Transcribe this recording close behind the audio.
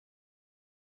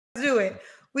do it.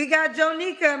 We got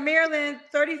Jonika, Maryland,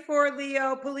 34,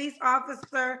 Leo, police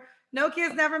officer. No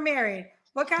kids, never married.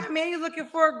 What kind of man you looking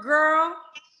for, girl?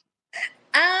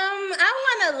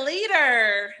 I want a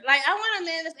leader. Like, I want a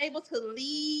man that's able to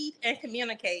lead and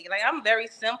communicate. Like, I'm very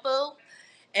simple,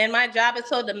 and my job is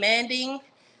so demanding.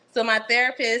 So my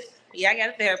therapist, yeah, I got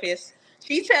a therapist.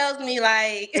 She tells me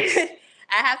like I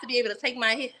have to be able to take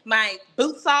my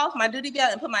boots off, my duty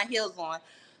belt, and put my heels on.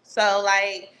 So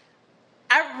like,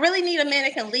 I really need a man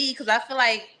that can lead because I feel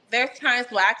like there's times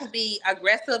where I can be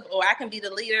aggressive or I can be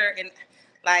the leader, and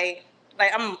like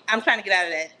I'm trying to get out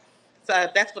of that.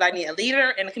 So that's what I need: a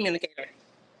leader and a communicator.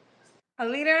 A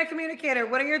leader and a communicator.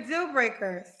 What are your deal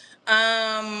breakers?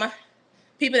 Um,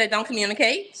 People that don't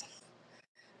communicate,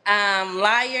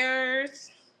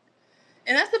 liars,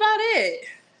 and that's about it.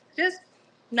 Just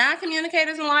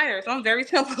non-communicators and liars. I'm very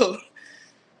simple.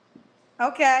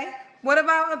 Okay. What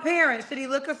about appearance? Should he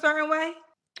look a certain way?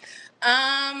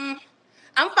 Um,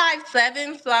 I'm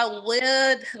 5'7", so I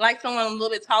would like someone a little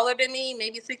bit taller than me,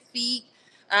 maybe 6 feet.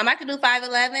 I could do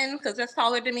 5'11" because that's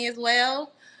taller than me as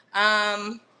well.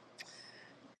 Um,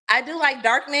 I do like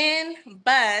dark men,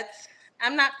 but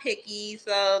I'm not picky,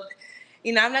 so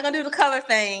I'm not gonna do the color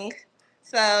thing.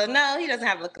 So no, he doesn't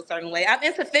have to look a certain way. I'm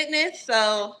into fitness,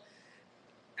 so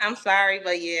I'm sorry,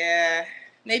 but yeah,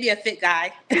 maybe a fit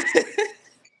guy.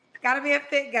 Gotta be a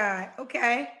fit guy.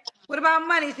 Okay. What about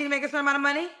money? Should he make a certain amount of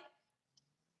money?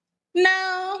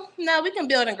 No, no, we can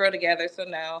build and grow together. So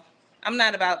no, I'm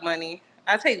not about money.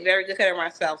 I take very good care of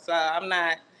myself, so I'm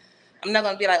not. I'm not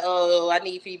gonna be like, oh, I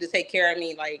need for you to take care of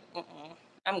me. Like,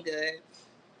 I'm good.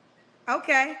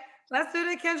 Okay. Let's do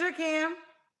the Kendra Cam.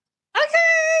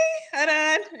 Okay, hold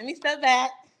on. Let me step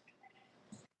back.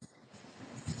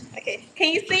 Okay,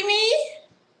 can you see me?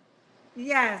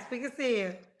 Yes, we can see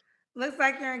you. Looks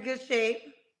like you're in good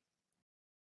shape.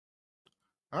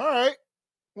 All right.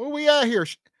 Where we at here?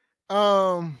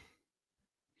 How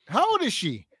old is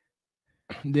she?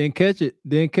 Didn't catch it.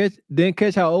 Didn't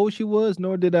catch how old she was,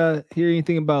 nor did I hear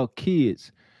anything about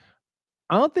kids.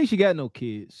 I don't think she got no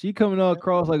kids. She coming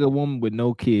across like a woman with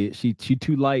no kids. She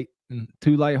too light and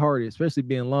too lighthearted, especially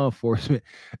being law enforcement.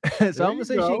 So I'm gonna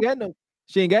say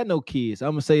she ain't got no kids.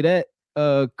 I'm gonna say that.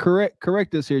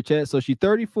 Correct us here, chat. So she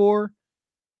 34,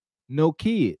 no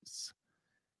kids.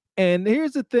 And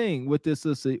here's the thing with this,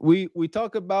 we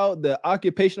talk about the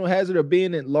occupational hazard of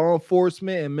being in law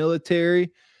enforcement and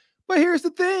military, but here's the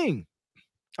thing.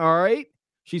 All right,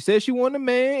 she said she wanted a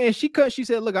man, and she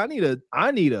said, "Look,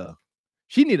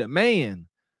 she need a man."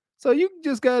 So you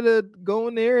just gotta go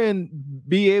in there and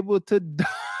be able to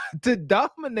to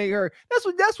dominate her.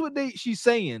 That's what she's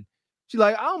saying. She's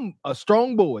like, "I'm a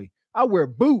strong boy. I wear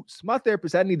boots. My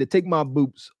therapist, I need to take my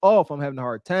boots off. I'm having a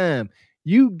hard time."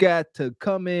 You got to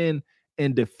come in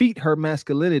and defeat her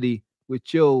masculinity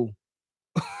with your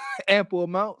ample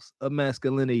amounts of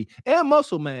masculinity and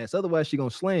muscle mass. Otherwise, she's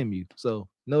gonna slam you. So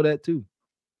know that too.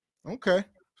 Okay.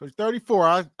 So she's 34.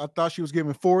 I thought she was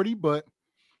giving 40, but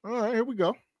all right, here we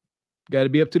go. Got to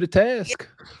be up to the task.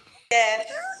 Yes.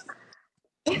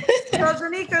 So,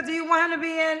 Janika, do you want him to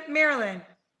be in Maryland?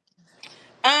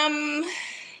 I'm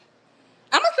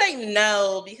gonna say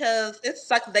no because it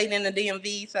sucks dating in the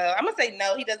DMV. So I'm gonna say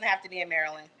no. He doesn't have to be in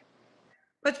Maryland.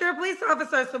 But you're a police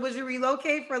officer, so would you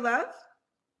relocate for love?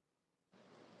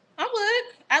 I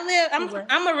would.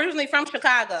 I'm originally from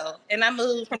Chicago, and I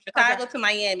moved from Chicago to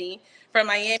Miami, from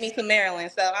Miami to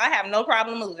Maryland. So I have no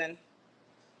problem moving.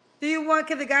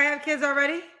 Can the guy have kids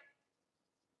already?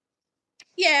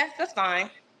 Yeah, that's fine.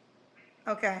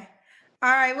 Okay.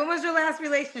 All right. When was your last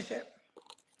relationship?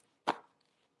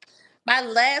 My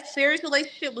last serious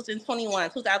relationship was in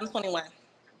 2021.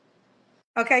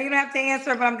 Okay, you don't have to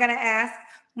answer, but I'm gonna ask.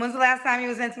 When's the last time you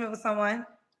was intimate with someone?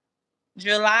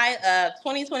 July of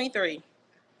 2023.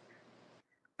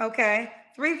 Okay.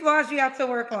 3 flaws you have to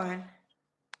work on.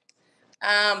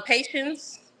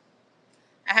 Patience.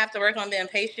 I have to work on being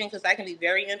patient because I can be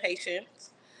very impatient.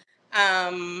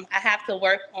 I have to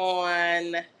work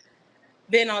on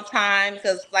being on time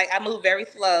because, like, I move very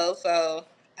slow. So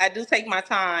I do take my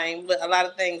time with a lot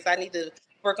of things. I need to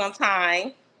work on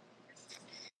time.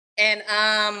 And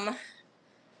I'm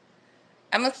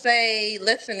gonna say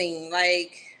listening.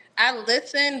 Like, I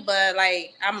listen, but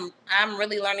like I'm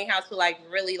really learning how to like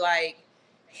really like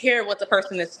hear what the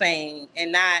person is saying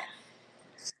and not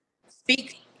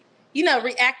speak,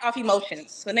 react off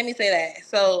emotions. So let me say that.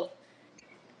 So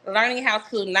learning how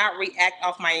to not react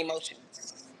off my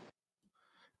emotions.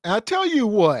 And I tell you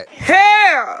what,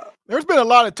 Hell, there's been a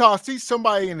lot of talk. See,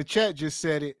 somebody in the chat just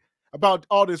said it about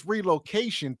all this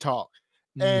relocation talk.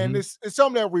 And it's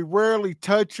something that we rarely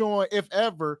touch on, if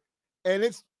ever. And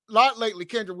it's lot lately,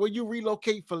 Kendra. Will you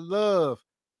relocate for love?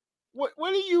 What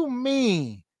do you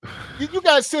mean? You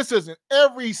got sisters in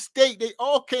every state. They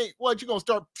all can't. What, you gonna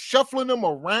start shuffling them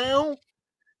around?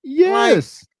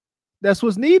 Yes, that's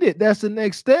what's needed. That's the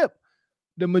next step.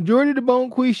 The majority of the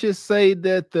Bonquishas say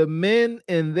that the men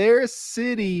in their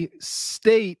city,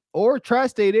 state, or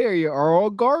tri-state area are all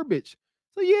garbage.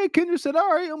 So yeah, Kendra said,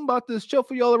 all right, I'm about to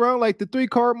shuffle y'all around like the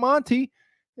 3-card Monty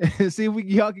and see if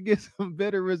y'all can get some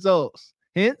better results.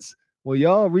 Hence, will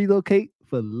y'all relocate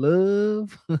for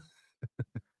love?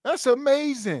 That's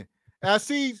amazing. And I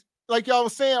see, like y'all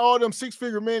was saying, all them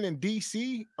 6-figure men in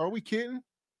DC. Are we kidding?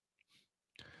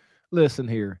 Listen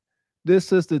here. This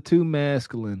sister too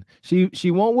masculine.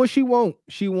 She want what she want.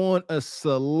 She want a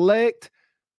select,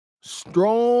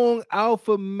 strong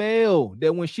alpha male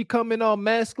that when she come in all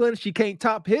masculine, she can't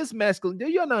top his masculine. Do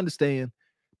y'all not understand?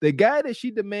 The guy that she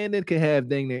demanded can have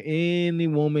dang near any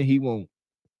woman he want.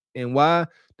 And why?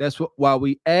 That's why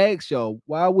we ask y'all,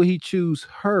 why would he choose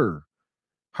her?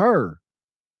 Her.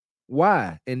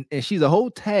 Why? And she's a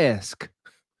whole task.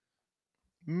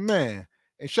 Man.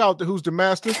 And shout out to Who's the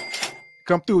Master.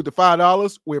 Come through with the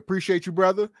 $5. We appreciate you,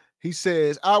 brother. He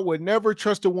says, I would never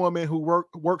trust a woman who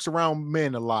works around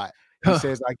men a lot. He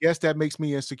says, I guess that makes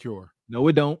me insecure. No,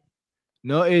 it don't.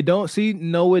 No, it don't. See,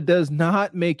 no, it does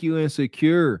not make you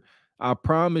insecure. I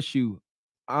promise you.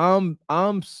 I'm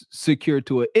secure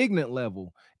to an ignorant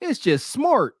level. It's just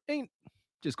smart. Ain't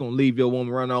just gonna leave your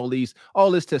woman around all this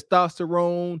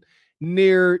testosterone,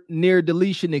 near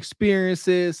deletion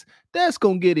experiences. That's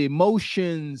gonna get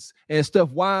emotions and stuff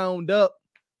wound up.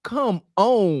 Come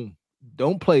on,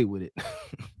 don't play with it.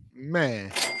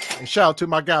 Man. And shout out to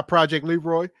my guy Project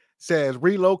Leroy. Says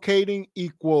relocating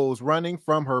equals running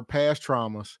from her past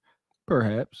traumas.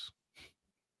 Perhaps.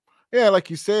 Yeah, like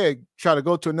you said, try to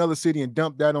go to another city and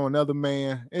dump that on another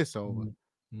man. It's over.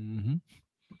 Mm-hmm.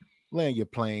 Land your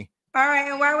plane. All right,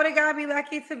 and why would a guy be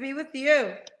lucky to be with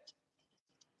you?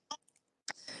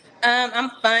 I'm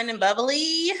fun and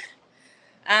bubbly.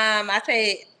 I'm not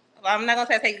gonna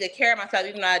say I take good care of myself,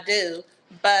 even though I do,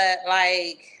 but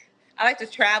like I like to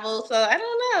travel, so I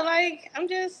don't know. Like I'm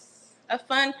just a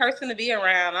fun person to be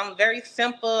around. I'm very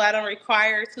simple. I don't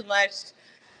require too much,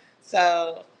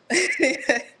 so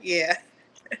yeah.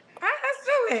 All right, let's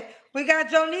do it. We got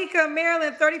Jonika,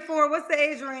 Maryland, 34. What's the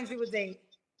age range you would date?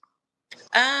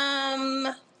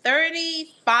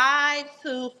 35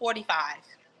 to 45.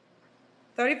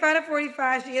 35 to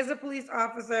 45. She is a police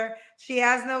officer. She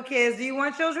has no kids. Do you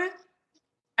want children?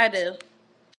 I do.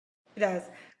 She does.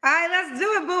 All right, let's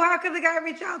do it, boo. How can the guy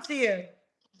reach out to you?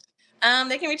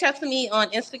 They can reach out to me on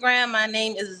Instagram. My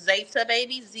name is Zeta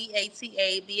Baby,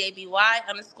 ZATABABY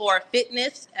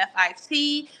 _fitness,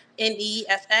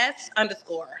 FITNESS _.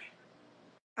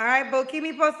 All right, boo. Keep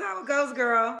me posted how it goes,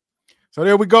 girl. So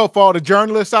there we go for all the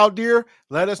journalists out there.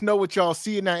 Let us know what y'all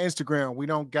see in that Instagram. We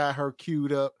don't got her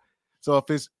queued up. So if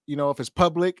it's, if it's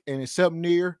public and it's something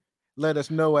near, let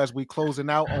us know as we closing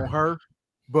out on her.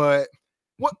 But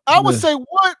what I would say,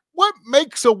 what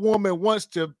makes a woman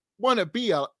want to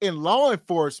be in law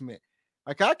enforcement?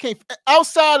 Like I can't,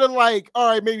 outside of like, all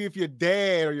right, maybe if your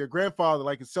dad or your grandfather,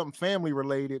 like it's something family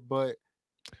related, but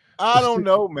I don't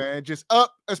know, man. Just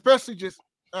especially just,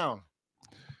 I don't know.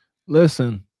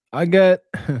 Listen, I got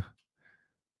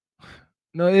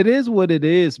no, it is what it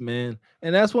is, man.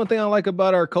 And that's one thing I like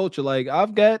about our culture. Like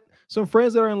I've got some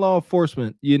friends that are in law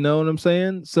enforcement, you know what I'm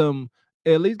saying?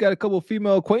 At least got a couple of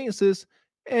female acquaintances,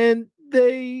 and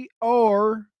they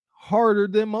are harder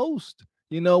than most.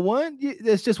 You know what?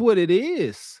 That's just what it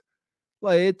is.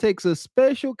 Like it takes a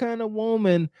special kind of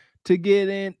woman to get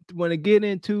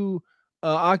into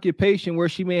occupation where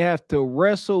she may have to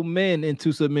wrestle men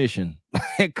into submission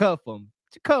and cuff them.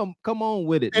 Come on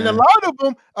with it. And man.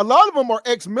 a lot of them are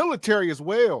ex-military as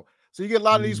well. So you get a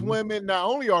lot of these women, not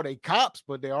only are they cops,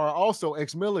 but they are also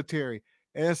ex-military.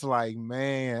 And it's like,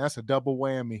 man, that's a double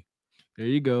whammy. There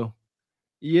you go.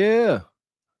 Yeah.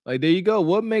 Like there you go.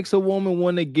 What makes a woman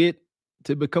want to get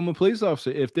to become a police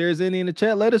officer? If there's any in the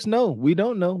chat, let us know. We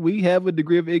don't know. We have a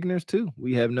degree of ignorance too.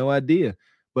 We have no idea.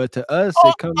 But to us,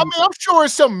 I'm sure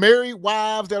it's some married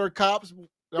wives that are cops.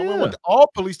 I don't want all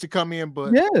police to come in,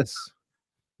 but yes.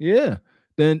 Yeah.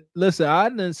 Then listen, I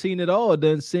done seen it all.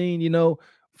 Done seen,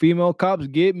 female cops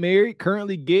get married,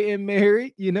 currently getting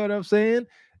married. You know what I'm saying?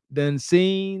 Done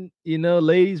seen,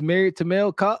 ladies married to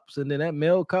male cops, and then that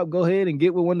male cop go ahead and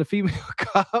get with one of the female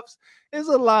cops. It's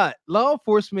a lot. Law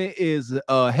enforcement is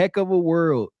a heck of a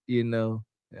world, I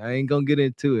ain't gonna get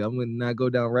into it. I'm gonna not go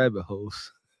down rabbit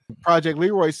holes. Project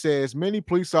Leroy says many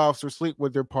police officers sleep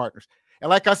with their partners. And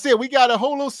like I said, we got a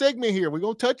whole little segment here. We're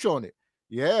gonna touch on it.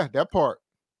 Yeah, that part.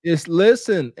 It's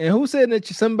listen, and who said that?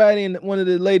 Somebody in one of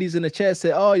the ladies in the chat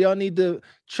said, "Oh, y'all need to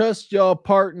trust y'all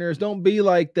partners. Don't be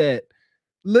like that."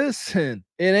 Listen,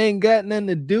 it ain't got nothing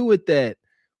to do with that.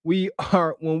 We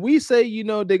are when we say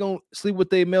they're gonna sleep with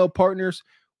their male partners,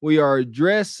 we are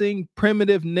addressing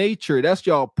primitive nature. That's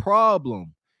y'all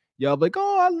problem. Y'all be like,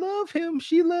 "Oh, I love him.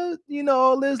 She loves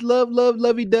all this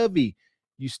lovey dovey."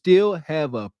 You still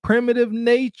have a primitive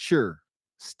nature.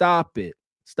 Stop it.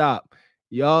 Stop.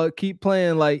 Y'all keep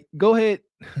playing like, go ahead.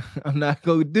 I'm not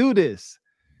gonna do this.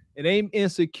 It ain't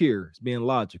insecure. It's being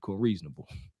logical, reasonable.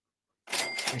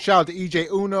 And shout out to EJ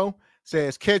Uno,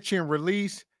 says catch and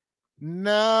release.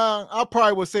 Nah, I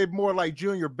probably would say more like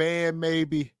junior band,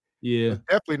 maybe. Yeah. But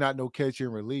definitely not no catch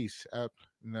and release.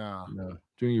 Nah. No.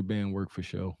 Junior band work for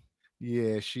sure.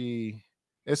 Yeah,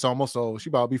 it's almost over. She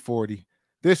about to be 40.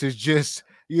 This is just,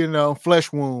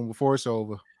 flesh wound before it's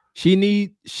over. She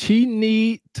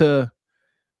need to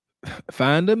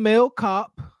find a male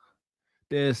cop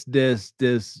that's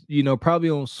probably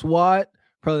on SWAT,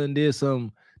 probably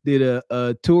did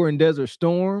a tour in Desert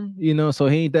Storm, so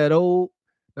he ain't that old,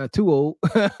 not too old.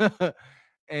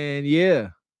 And yeah,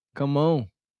 come on.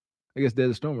 I guess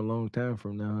Desert Storm a long time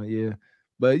from now, yeah.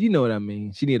 But you know what I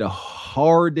mean. She need a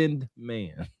hardened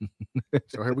man.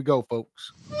 So here we go,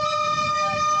 folks.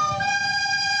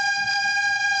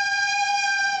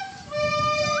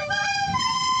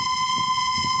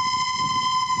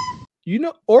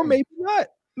 Or maybe not.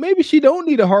 Maybe she don't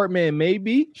need a hard man.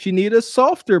 Maybe she need a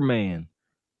softer man.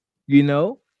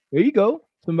 There you go.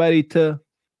 Somebody to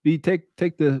take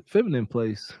the feminine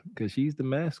place because she's the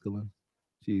masculine.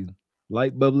 She's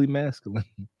light, bubbly masculine.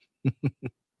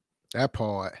 That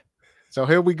part. So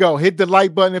here we go. Hit the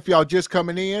like button if y'all just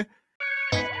coming in.